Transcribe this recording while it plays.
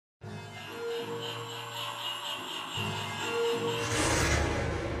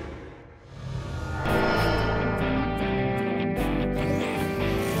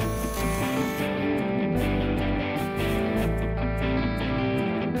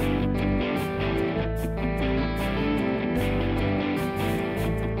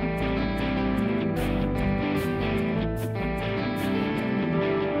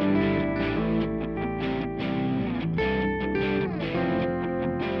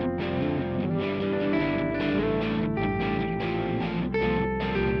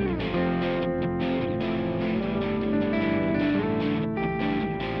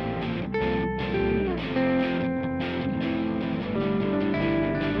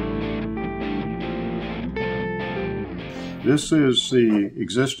This is the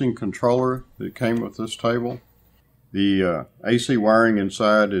existing controller that came with this table. The AC wiring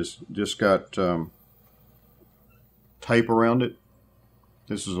inside is just got tape around it.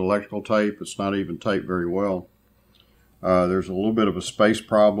 This is electrical tape. It's not even taped very well. There's a little bit of a space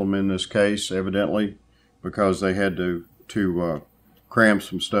problem in this case, evidently, because they had to cram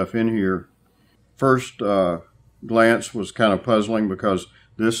some stuff in here. First glance was kind of puzzling because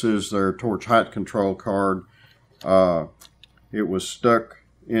this is their torch height control card. It was stuck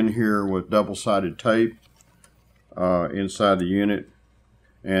in here with double-sided tape inside the unit,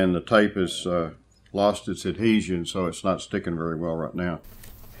 and the tape has lost its adhesion, so it's not sticking very well right now.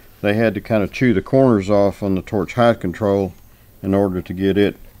 They had to kind of chew the corners off on the torch height control in order to get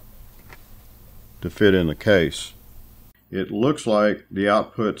it to fit in the case. It looks like the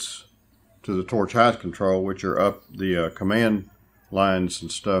outputs to the torch height control, which are up the command lines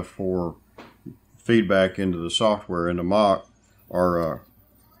and stuff for feedback into the software in the mock, are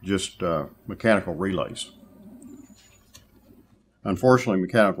just mechanical relays. Unfortunately,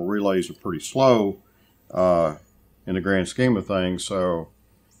 mechanical relays are pretty slow in the grand scheme of things, so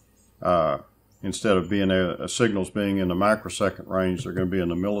instead of being signals being in the microsecond range, they're going to be in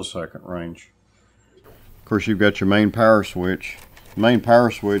the millisecond range. Of course, you've got your main power switch. The main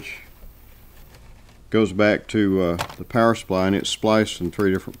power switch goes back to the power supply, and it's spliced in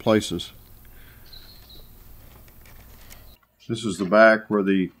 3 different places. This is the back where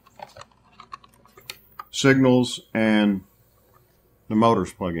the signals and the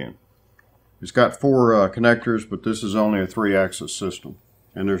motors plug in. It's got 4 connectors, but this is only a 3-axis system,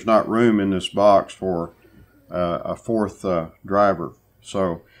 and there's not room in this box for a 4th driver.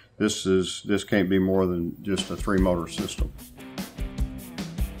 So this can't be more than just a 3-motor system.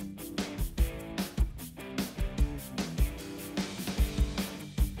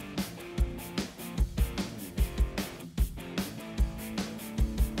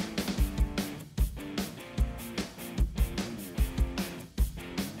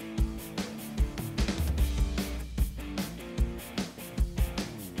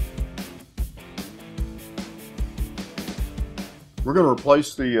 We're going to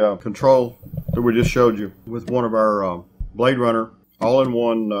replace the control that we just showed you with one of our Blade Runner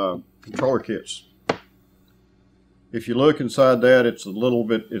all-in-one controller kits. If you look inside that, it's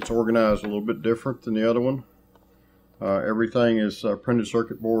organized a little bit different than the other one. Everything is printed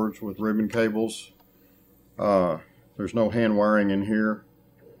circuit boards with ribbon cables. There's no hand wiring in here.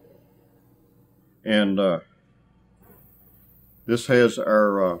 And this has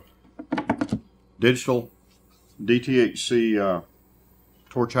our digital DTHC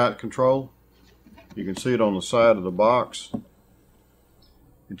torch height control. You can see it on the side of the box.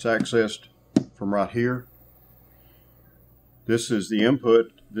 It's accessed from right here. This is the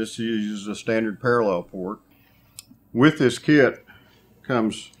input. This uses a standard parallel port. With this kit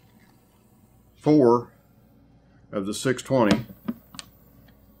comes 4 of the 620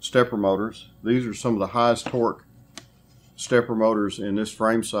 stepper motors. These are some of the highest torque stepper motors in this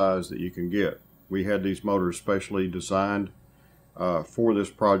frame size that you can get. We had these motors specially designed for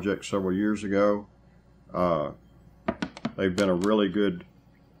this project several years ago. They've been a really good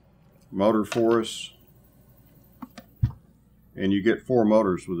motor for us, and you get 4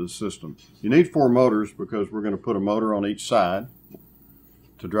 motors with this system. You need 4 motors because we're going to put a motor on each side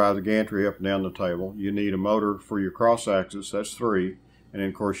to drive the gantry up and down the table. You need a motor for your cross axis, that's 3, and then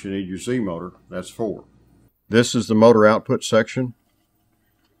of course you need your Z motor, that's 4. This is the motor output section.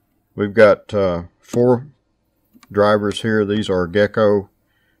 We've got 4 drivers here. These are Gecko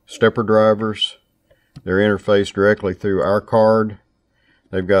stepper drivers. They're interfaced directly through our card.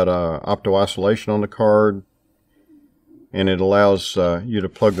 They've got opto isolation on the card, and it allows you to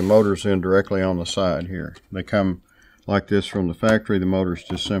plug the motors in directly on the side here. They come like this from the factory. The motors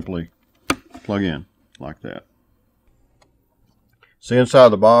just simply plug in like that. So inside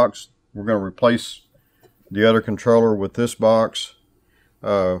the box, we're going to replace the other controller with this box.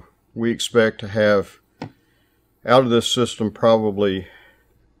 We expect to have out of this system probably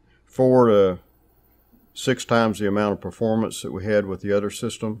 4 to 6 times the amount of performance that we had with the other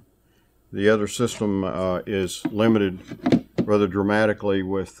system. The other system is limited rather dramatically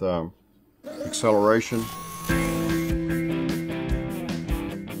with acceleration.